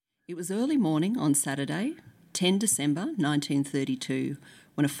It was early morning on Saturday, 10 December 1932,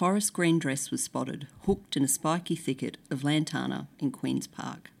 when a forest green dress was spotted, hooked in a spiky thicket of lantana in Queen's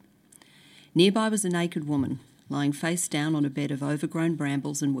Park. Nearby was a naked woman, lying face down on a bed of overgrown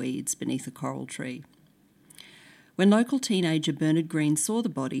brambles and weeds beneath a coral tree. When local teenager Bernard Green saw the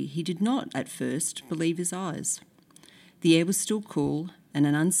body, he did not, at first, believe his eyes. The air was still cool, and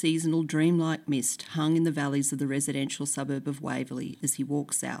an unseasonal dreamlike mist hung in the valleys of the residential suburb of Waverley as he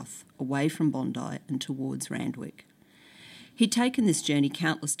walked south, away from Bondi and towards Randwick. He'd taken this journey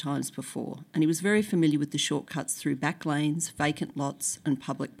countless times before, and he was very familiar with the shortcuts through back lanes, vacant lots and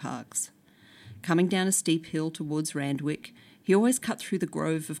public parks. Coming down a steep hill towards Randwick, he always cut through the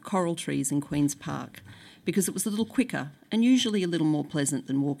grove of coral trees in Queen's Park, because it was a little quicker and usually a little more pleasant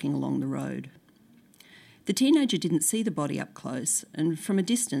than walking along the road. The teenager didn't see the body up close, and from a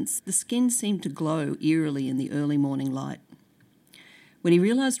distance the skin seemed to glow eerily in the early morning light. When he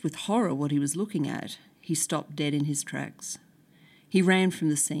realised with horror what he was looking at, he stopped dead in his tracks. He ran from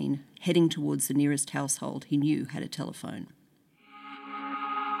the scene, heading towards the nearest household he knew had a telephone.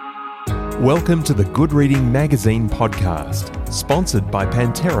 Welcome to the Good Reading Magazine podcast, sponsored by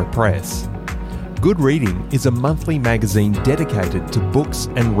Pantera Press. Good Reading is a monthly magazine dedicated to books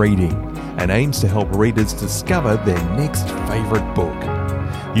and reading and aims to help readers discover their next favourite book.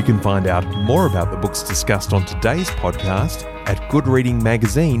 You can find out more about the books discussed on today's podcast at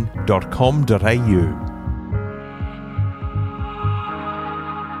goodreadingmagazine.com.au.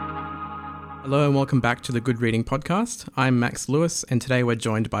 Hello and welcome back to the Good Reading Podcast. I'm Max Lewis, and today we're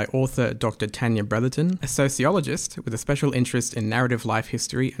joined by author Dr. Tanya Bretherton, a sociologist with a special interest in narrative life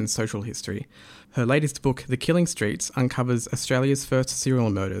history and social history. Her latest book, The Killing Streets, uncovers Australia's first serial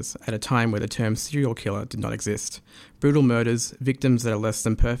murders at a time where the term serial killer did not exist. Brutal murders, victims that are less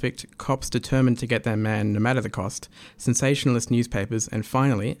than perfect, cops determined to get their man no matter the cost, sensationalist newspapers, and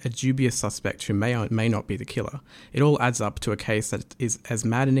finally, a dubious suspect who may or may not be the killer. It all adds up to a case that is as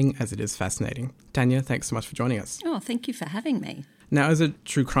maddening as it is fascinating. Tanya, thanks so much for joining us. Oh, thank you for having me. Now, as a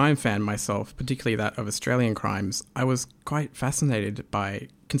true crime fan myself, particularly that of Australian crimes, I was quite fascinated by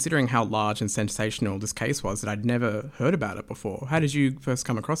considering how large and sensational this case was that I'd never heard about it before. How did you first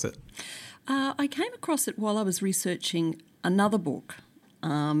come across it? I came across it while I was researching another book,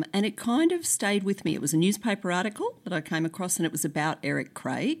 and it kind of stayed with me. It was a newspaper article that I came across, and it was about Eric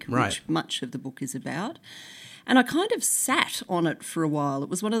Craig, which much of the book is about. And I kind of sat on it for a while. It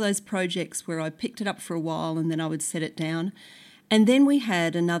was one of those projects where I picked it up for a while and then I would set it down. And then we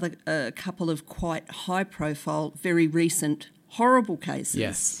had another couple of quite high-profile, very recent, horrible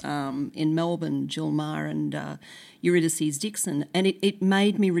cases in Melbourne, Jill Meagher and Eurydice Dixon, and it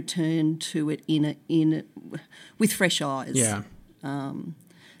made me return to it with fresh eyes. Yeah. From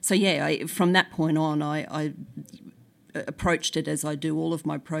that point on, I approached it as I do all of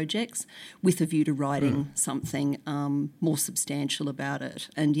my projects, with a view to writing something more substantial about it.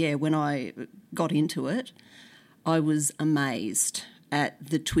 And when I got into it, I was amazed at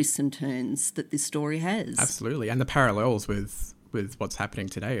the twists and turns that this story has. Absolutely, and the parallels with what's happening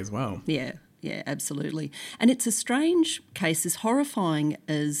today as well. Yeah, absolutely. And it's a strange case, as horrifying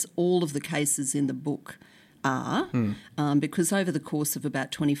as all of the cases in the book are, because over the course of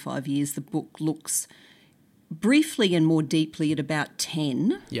about 25 years, the book looks briefly and more deeply at about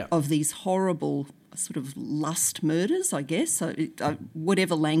 10 of these horrible sort of lust murders, I guess, so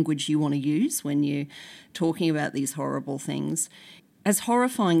whatever language you want to use when you're talking about these horrible things. As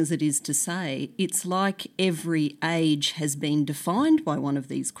horrifying as it is to say, it's like every age has been defined by one of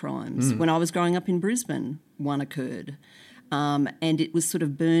these crimes. When I was growing up in Brisbane, one occurred, and it was sort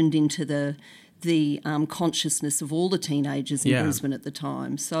of burned into the consciousness of all the teenagers in Brisbane at the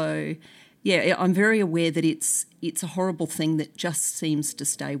time. So, I'm very aware that it's a horrible thing that just seems to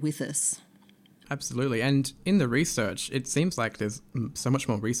stay with us. Absolutely. And in the research, it seems like there's so much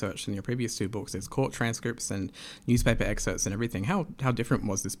more research than your previous two books. There's court transcripts and newspaper excerpts and everything. How different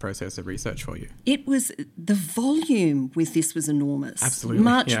was this process of research for you? It was, the volume with this was enormous. Absolutely.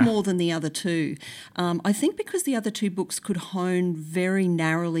 Much more than the other two. I think because the other two books could hone very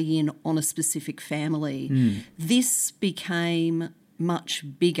narrowly in on a specific family, this became much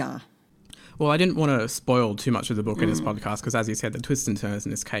bigger. Well, I didn't want to spoil too much of the book in this podcast because, as you said, the twists and turns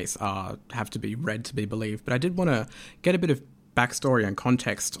in this case have to be read to be believed. But I did want to get a bit of backstory and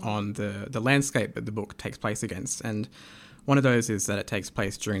context on the landscape that the book takes place against. And one of those is that it takes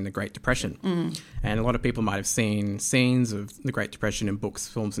place during the Great Depression. And a lot of people might have seen scenes of the Great Depression in books,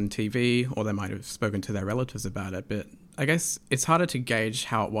 films and TV, or they might have spoken to their relatives about it. But I guess it's harder to gauge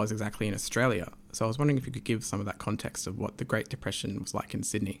how it was exactly in Australia. So I was wondering if you could give some of that context of what the Great Depression was like in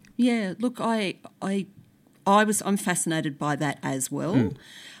Sydney. Yeah, look, I'm fascinated by that as well.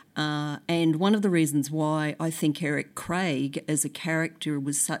 And one of the reasons why I think Eric Craig as a character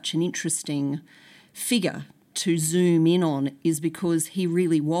was such an interesting figure to zoom in on is because he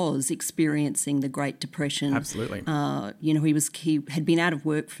really was experiencing the Great Depression. Absolutely. He had been out of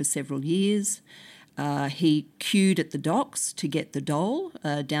work for several years. He queued at the docks to get the dole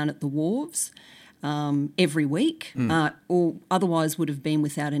down at the wharves every week, or otherwise would have been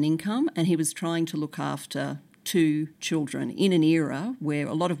without an income, and he was trying to look after 2 children in an era where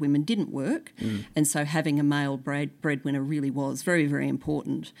a lot of women didn't work, and so having a male breadwinner really was very, very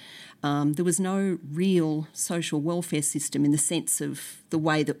important. There was no real social welfare system in the sense of the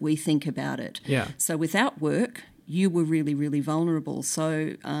way that we think about it. Yeah. So without work, you were really, really vulnerable.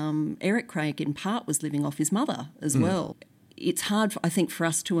 So Eric Craig, in part, was living off his mother as well. It's hard, I think, for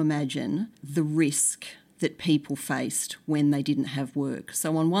us to imagine the risk that people faced when they didn't have work.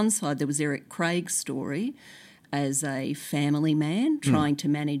 So on one side, there was Eric Craig's story as a family man trying to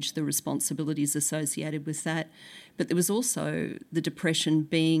manage the responsibilities associated with that. But there was also the depression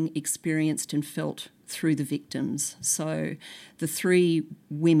being experienced and felt through the victims. So the 3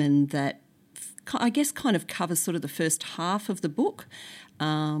 women that I guess kind of covers sort of the first half of the book,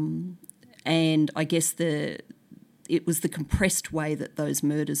 and I guess it was the compressed way that those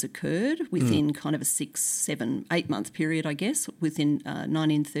murders occurred within kind of a 6, 7, 8 month period, I guess, within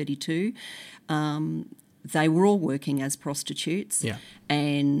 1932. They were all working as prostitutes,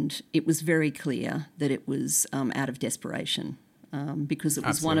 and it was very clear that it was out of desperation because it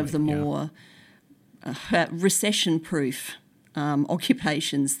was one of the more recession-proof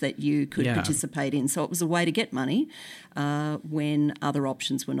occupations that you could participate in. So it was a way to get money when other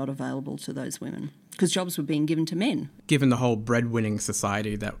options were not available to those women, because jobs were being given to men. Given the whole breadwinning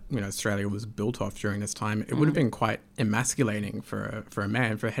society that Australia was built off during this time, it would have been quite emasculating for a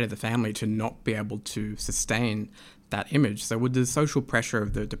man, for a head of the family, to not be able to sustain that image. So would the social pressure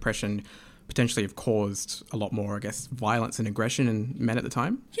of the Depression potentially have caused a lot more, I guess, violence and aggression in men at the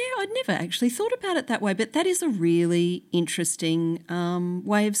time? Yeah, I'd never actually thought about it that way, but that is a really interesting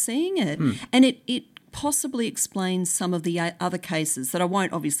way of seeing it. And it possibly explains some of the other cases that I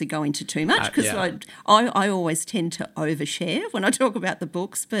won't obviously go into too much, because I always tend to overshare when I talk about the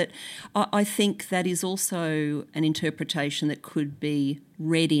books, but I think that is also an interpretation that could be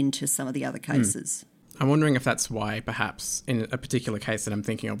read into some of the other cases. I'm wondering if that's why perhaps in a particular case that I'm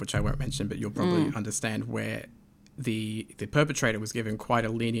thinking of, which I won't mention, but you'll probably understand, where the perpetrator was given quite a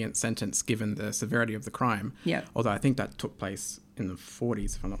lenient sentence given the severity of the crime. Yeah. Although I think that took place in the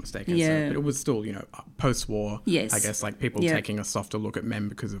 40s, if I'm not mistaken. Yeah. So, but it was still, post-war, Yes. I guess, like people taking a softer look at men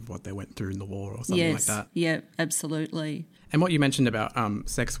because of what they went through in the war or something like that. Yeah, absolutely. And what you mentioned about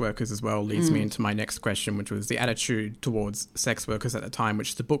sex workers as well leads me into my next question, which was the attitude towards sex workers at the time,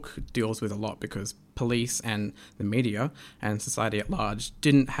 which the book deals with a lot because police and the media and society at large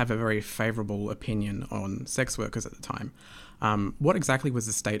didn't have a very favourable opinion on sex workers at the time. What exactly was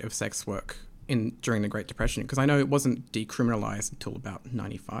the state of sex work during the Great Depression? Because I know it wasn't decriminalised until about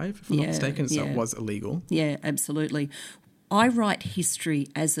 95, if I'm not mistaken, so it was illegal. Yeah, absolutely. I write history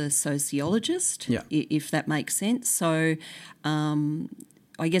as a sociologist, if that makes sense. So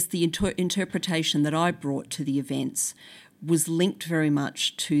I guess the interpretation that I brought to the events was linked very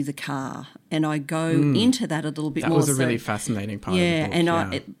much to the car, and I go into that a little bit more. That was a really fascinating part of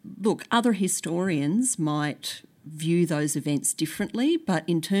the book. Look, other historians might view those events differently, but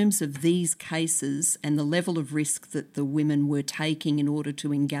in terms of these cases and the level of risk that the women were taking in order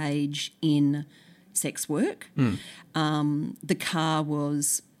to engage in sex work, the car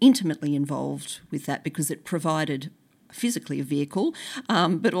was intimately involved with that because it provided physically a vehicle,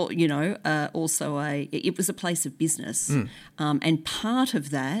 but also it was a place of business, and part of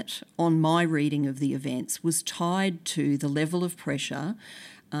that, on my reading of the events, was tied to the level of pressure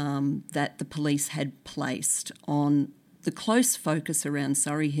that the police had placed on the close focus around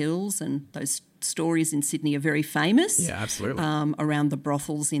Surrey Hills, and those stories in Sydney are very famous. Yeah, absolutely. Around the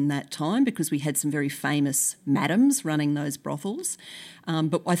brothels in that time, because we had some very famous madams running those brothels.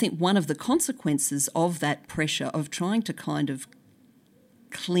 But I think one of the consequences of that pressure of trying to kind of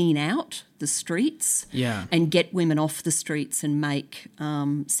clean out the streets and get women off the streets and make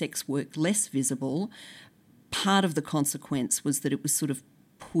sex work less visible, part of the consequence was that it was sort of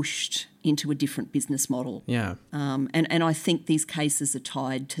pushed into a different business model. Yeah. And I think these cases are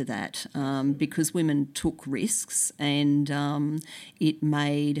tied to that because women took risks, and it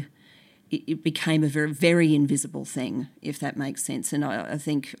became a very, very invisible thing, if that makes sense. And I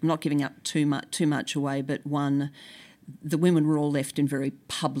think, I'm not giving up too much away, but the women were all left in very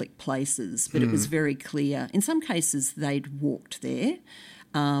public places, but it was very clear. In some cases they'd walked there,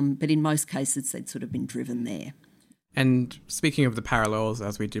 but in most cases they'd sort of been driven there. And speaking of the parallels,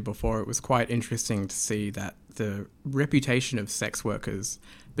 as we did before, it was quite interesting to see that the reputation of sex workers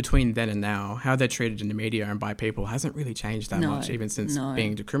between then and now, how they're treated in the media and by people, hasn't really changed that much, even since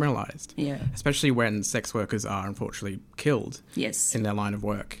being decriminalised. Yeah. Especially when sex workers are unfortunately killed in their line of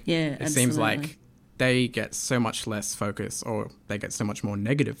work. Yeah, it seems like they get so much less focus, or they get so much more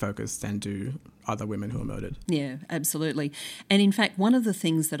negative focus than do other women who are murdered. Yeah, absolutely. And in fact, one of the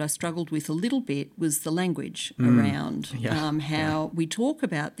things that I struggled with a little bit was the language around how we talk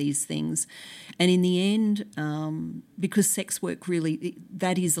about these things. And in the end, because sex work really,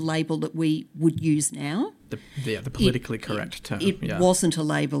 that is a label that we would use now. The politically correct term. It wasn't a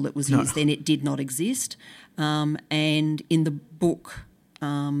label that was used then. It did not exist. And in the book,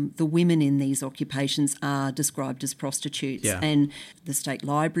 the women in these occupations are described as prostitutes, and the State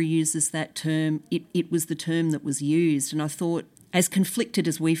Library uses that term. It was the term that was used, and I thought, as conflicted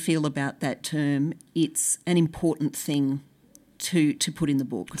as we feel about that term, it's an important thing to put in the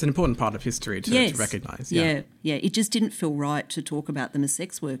book. It's an important part of history to recognise. Yeah. It just didn't feel right to talk about them as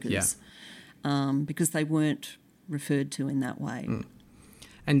sex workers because they weren't referred to in that way.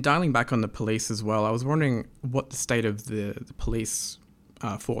 And dialing back on the police as well, I was wondering what the state of the police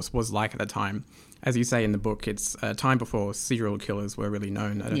force was like at the time. As you say in the book, it's a time before serial killers were really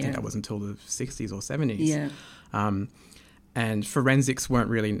known. I don't think that was until the 60s or 70s. Yeah. And forensics weren't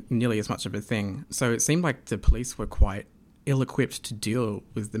really nearly as much of a thing. So it seemed like the police were quite ill-equipped to deal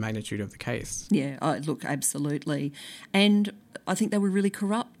with the magnitude of the case. Yeah, look, absolutely. And I think they were really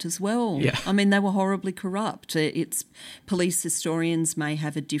corrupt as well. Yeah. I mean, they were horribly corrupt. It's police historians may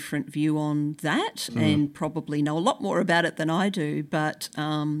have a different view on that and probably know a lot more about it than I do. But,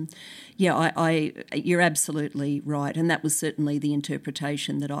 you're absolutely right. And that was certainly the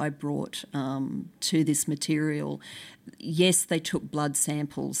interpretation that I brought to this material. Yes, they took blood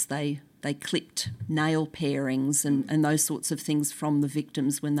samples. They clipped nail pairings and those sorts of things from the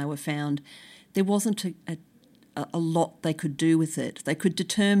victims when they were found. There wasn't a lot they could do with it. They could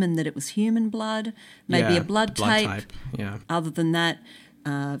determine that it was human blood, maybe a blood tape. Yeah. Other than that,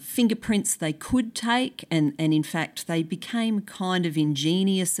 fingerprints they could take, and in fact they became kind of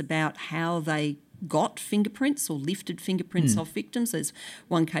ingenious about how they got fingerprints or lifted fingerprints off victims. There's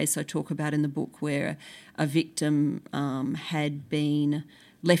one case I talk about in the book where a victim had been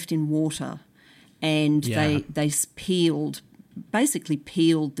left in water and they basically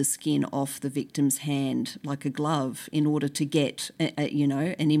peeled the skin off the victim's hand like a glove in order to get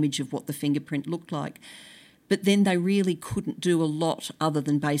an image of what the fingerprint looked like. But then they really couldn't do a lot other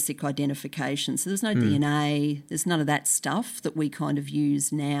than basic identification. So there's no DNA, there's none of that stuff that we kind of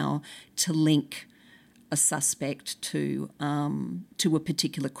use now to link a suspect to a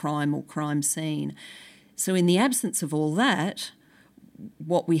particular crime or crime scene. So in the absence of all that,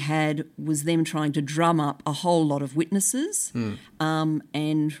 what we had was them trying to drum up a whole lot of witnesses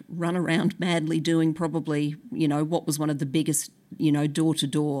and run around madly doing probably, what was one of the biggest,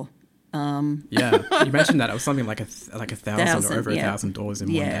 door-to-door. You mentioned that. It was something like a 1,000 or over 1,000 doors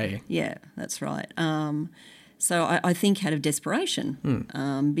in one day. Yeah, that's right. So I think out of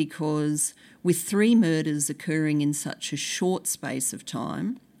desperation because with 3 murders occurring in such a short space of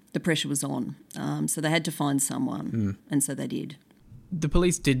time, the pressure was on. So they had to find someone, and so they did. The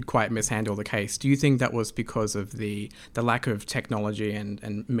police did quite mishandle the case. Do you think that was because of the lack of technology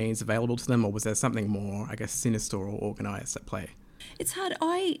and means available to them, or was there something more, I guess, sinister or organised at play? It's hard.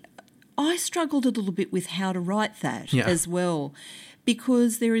 I struggled a little bit with how to write that as well,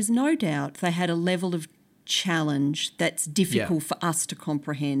 because there is no doubt they had a level of challenge that's difficult for us to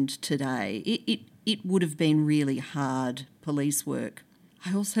comprehend today. It would have been really hard police work.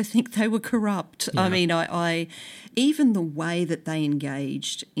 I also think they were corrupt. Yeah. I mean, I even the way that they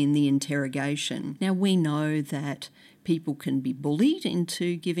engaged in the interrogation. Now, we know that people can be bullied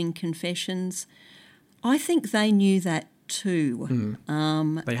into giving confessions. I think they knew that too.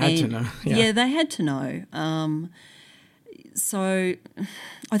 They had to know. Yeah, they had to know. So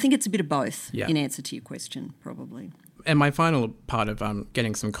I think it's a bit of both in answer to your question, probably. And my final part of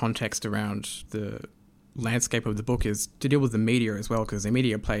getting some context around the landscape of the book is to deal with the media as well, because the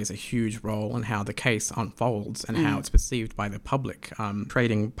media plays a huge role in how the case unfolds and how it's perceived by the public,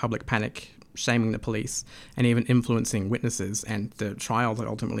 creating public panic, shaming the police, and even influencing witnesses and the trial that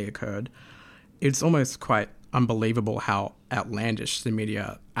ultimately occurred. It's almost quite unbelievable how outlandish the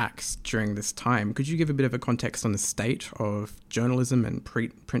media acts during this time. Could you give a bit of a context on the state of journalism and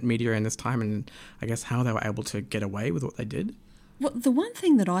print media in this time, and I guess how they were able to get away with what they did? Well, the one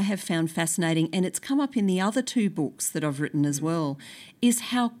thing that I have found fascinating, and it's come up in the other 2 books that I've written as well, is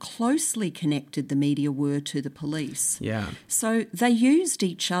how closely connected the media were to the police. Yeah. So they used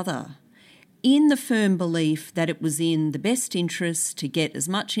each other. in the firm belief that it was in the best interest to get as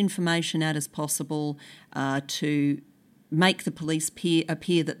much information out as possible, to make the police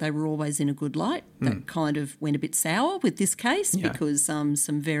appear that they were always in a good light. That kind of went a bit sour with this case because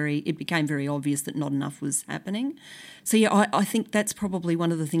it became very obvious that not enough was happening. So, I think that's probably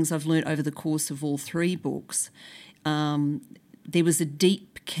one of the things I've learnt over the course of all three books. There was a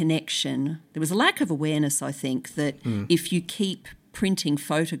deep connection. There was a lack of awareness, I think, that if you keep printing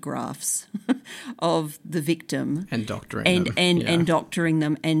photographs of the victim and doctoring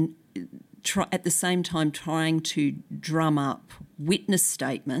them and at the same time trying to drum up witness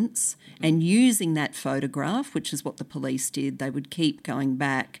statements and using that photograph, which is what the police did. They would keep going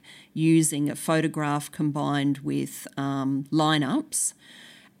back using a photograph combined with lineups,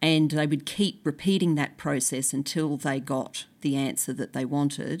 and they would keep repeating that process until they got the answer that they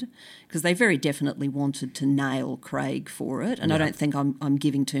wanted, because they very definitely wanted to nail Craig for it. And I don't think I'm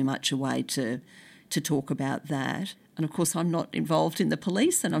giving too much away to talk about that. And, of course, I'm not involved in the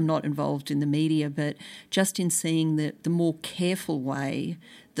police and I'm not involved in the media, but just in seeing the more careful way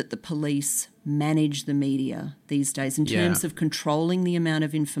that the police manage the media these days in terms of controlling the amount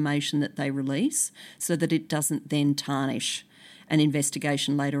of information that they release so that it doesn't then tarnish an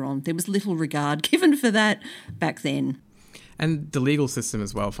investigation later on. There was little regard given for that back then. And the legal system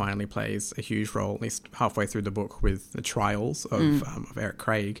as well finally plays a huge role, at least halfway through the book, with the trials of Eric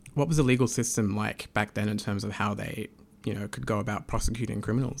Craig. What was the legal system like back then in terms of how they, could go about prosecuting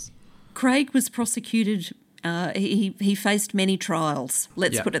criminals? Craig was prosecuted. He faced mmany trials.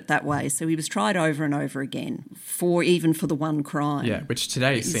 Let's put it that way. So he was tried over and over again for the one crime. Yeah, which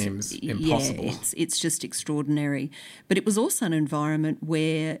today seems impossible. Yeah, it's just extraordinary. But it was also an environment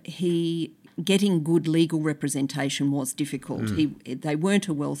where getting good legal representation was difficult. They weren't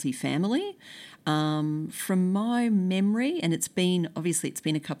a wealthy family. From my memory, and it's been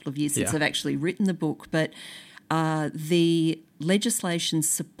a couple of years since I've actually written the book, but the legislation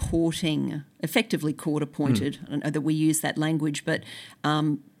supporting, effectively court-appointed, I don't know that we use that language, but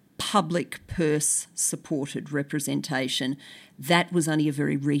public purse-supported representation, that was only a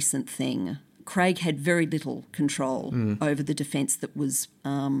very recent thing. Craig had very little control over the defence that was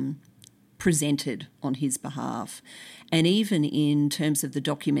presented on his behalf. And even in terms of the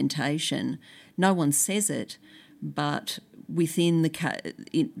documentation, no one says it, but within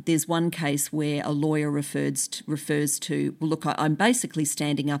there's one case where a lawyer refers to, well, look, I'm basically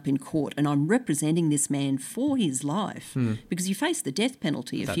standing up in court and I'm representing this man for his life because you face the death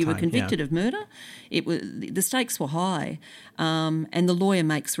penalty if you were convicted of murder. The stakes were high, and the lawyer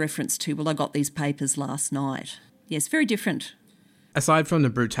makes reference to, well, I got these papers last night. Yes, very different. Aside from the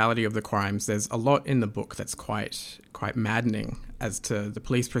brutality of the crimes, there's a lot in the book that's quite maddening as to the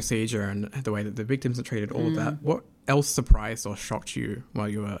police procedure and the way that the victims are treated, all of that. What else surprised or shocked you while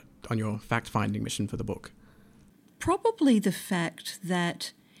you were on your fact-finding mission for the book? Probably the fact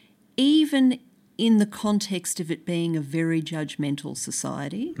that even in the context of it being a very judgmental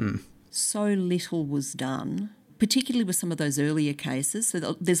society, so little was done, particularly with some of those earlier cases.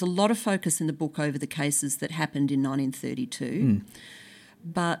 So there's a lot of focus in the book over the cases that happened in 1932,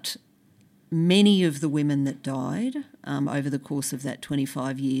 but many of the women that died over the course of that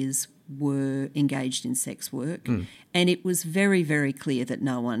 25 years were engaged in sex work, and it was very, very clear that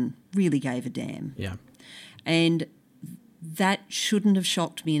no one really gave a damn. Yeah. And that shouldn't have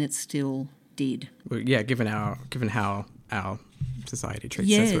shocked me, and it still did. Well, yeah, given how our society treats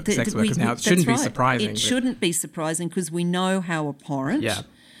sex workers now, it shouldn't be surprising. It shouldn't be surprising because we know how abhorrent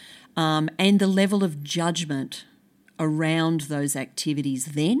and the level of judgment around those activities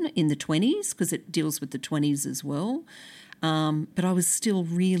then in the 20s, because it deals with the 20s as well. But I was still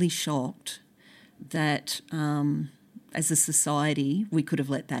really shocked that as a society we could have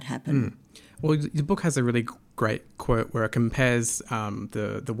let that happen. Well, the book has a really great quote where it compares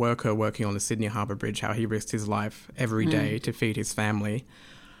the worker working on the Sydney Harbour Bridge, how he risked his life every day to feed his family,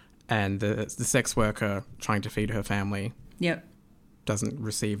 and the sex worker trying to feed her family doesn't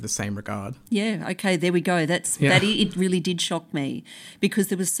receive the same regard. Yeah, okay, there we go. It really did shock me, because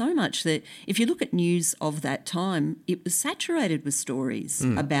there was so much that, if you look at news of that time, it was saturated with stories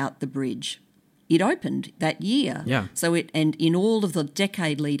about the bridge. It opened that year. Yeah. And in all of the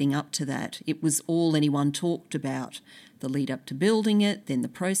decade leading up to that, it was all anyone talked about. The lead up to building it, then the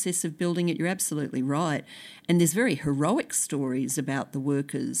process of building it. You're absolutely right. And there's very heroic stories about the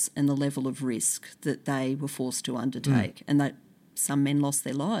workers and the level of risk that they were forced to undertake, and that some men lost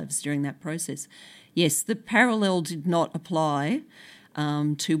their lives during that process. Yes, the parallel did not apply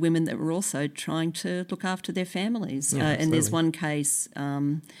to women that were also trying to look after their families. And there's one case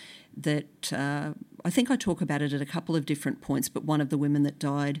that I think I talk about it at a couple of different points, but one of the women that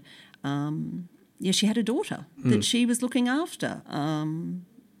died she had a daughter that she was looking after.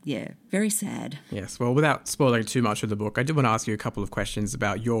 Very sad. Yes, well, without spoiling too much of the book, I did want to ask you a couple of questions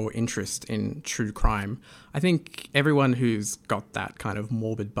about your interest in true crime. I think everyone who's got that kind of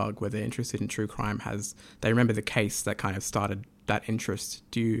morbid bug where they're interested in true crime they remember the case that kind of started that interest.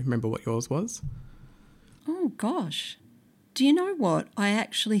 Do you remember what yours was? Oh, gosh. Do you know what? I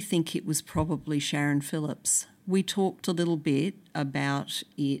actually think it was probably Sharon Phillips. We talked a little bit about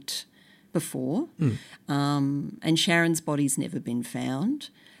it before, and Sharon's body's never been found.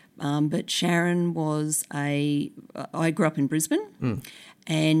 But Sharon I grew up in Brisbane,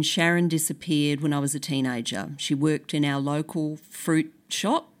 and Sharon disappeared when I was a teenager. She worked in our local fruit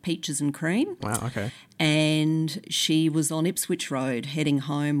shop, Peaches and Cream. Wow, okay. And she was on Ipswich Road heading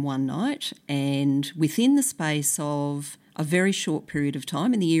home one night, and within the space of a very short period of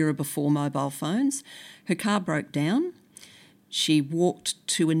time, in the era before mobile phones, her car broke down. She walked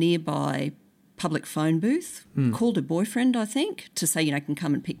to a nearby public phone booth, called her boyfriend, I think, to say, can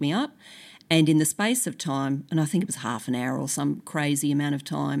come and pick me up. And in the space of time, and I think it was half an hour or some crazy amount of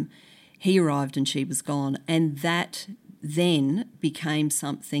time, he arrived and she was gone. And that then became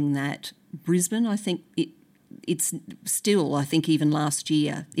something that Brisbane, I think it's still, I think even last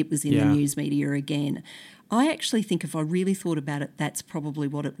year, it was in the news media again. I actually think if I really thought about it, that's probably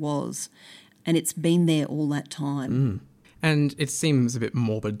what it was. And it's been there all that time. And it seems a bit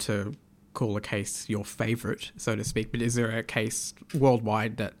morbid to call a case your favourite, so to speak, but is there a case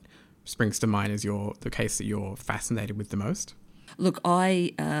worldwide that springs to mind as the case that you're fascinated with the most? Look,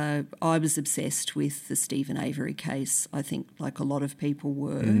 I was obsessed with the Stephen Avery case, I think, like a lot of people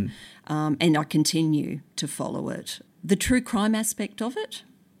were, and I continue to follow it. The true crime aspect of it,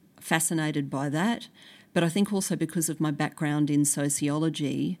 fascinated by that, but I think also because of my background in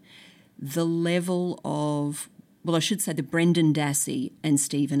sociology, the level of, well, I should say the Brendan Dassey and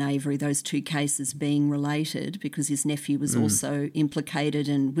Stephen Avery, those two cases being related because his nephew was also implicated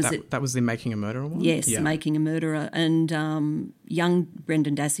and that was the Making a Murderer one? Yes, Making a Murderer. And young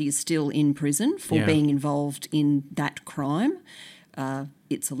Brendan Dassey is still in prison for being involved in that crime.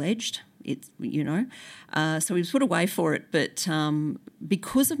 It's alleged. So he was put away for it. But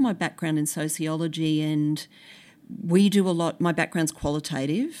because of my background in sociology, and we do a lot, my background's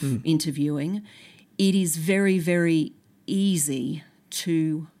qualitative, interviewing, it is very, very easy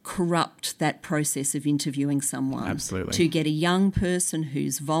to corrupt that process of interviewing someone. Absolutely. To get a young person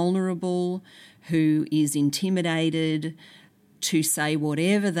who's vulnerable, who is intimidated, to say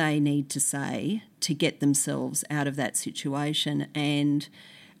whatever they need to say to get themselves out of that situation. And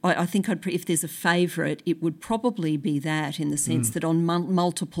I think if there's a favourite, it would probably be that, in the sense that on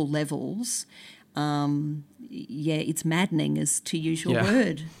multiple levels, it's maddening, as to use your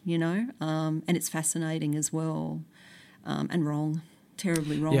word, and it's fascinating as well, and wrong,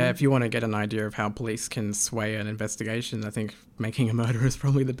 terribly wrong. Yeah, if you want to get an idea of how police can sway an investigation, I think Making a Murderer is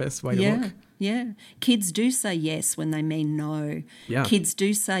probably the best way to look. Yeah, kids do say yes when they mean no. Yeah. Kids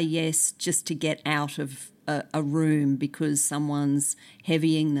do say yes just to get out of a room because someone's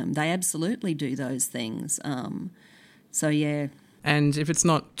heavying them. They absolutely do those things. And if it's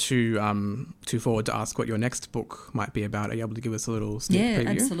not too forward to ask what your next book might be about, are you able to give us a little sneak preview? Yeah,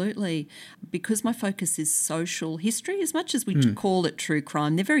 absolutely. Because my focus is social history, as much as we call it true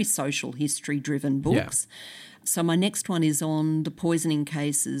crime, they're very social history-driven books. Yeah. So my next one is on the poisoning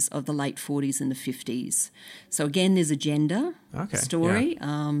cases of the late 40s and the 50s. So again, there's a gender story.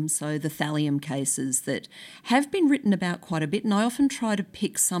 Yeah. So the thallium cases that have been written about quite a bit, and I often try to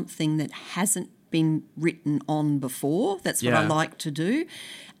pick something that hasn't been written on before. That's what I like to do.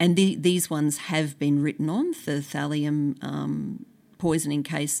 And these ones have been written on, the thallium poisoning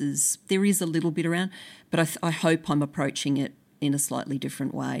cases. There is a little bit around, but I hope I'm approaching it in a slightly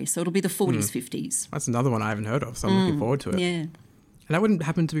different way. So it'll be the 40s, 50s. That's another one I haven't heard of, so I'm looking forward to it. Yeah. And that wouldn't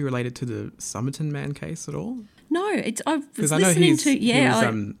happen to be related to the Somerton man case at all? No, I was listening to... Yeah, he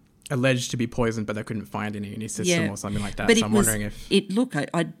was alleged to be poisoned, but they couldn't find any in his system or something like that. But so I'm wondering if...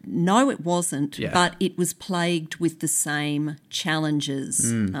 I know it wasn't, but it was plagued with the same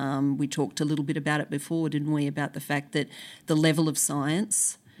challenges. We talked a little bit about it before, didn't we, about the fact that the level of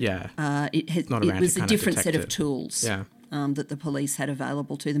science... Yeah. It was a different set of tools that the police had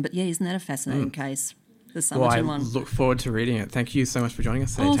available to them. But isn't that a fascinating case, the Somerton one? I look forward to reading it. Thank you so much for joining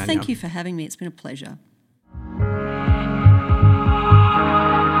us today, Tanya. Thank you for having me. It's been a pleasure.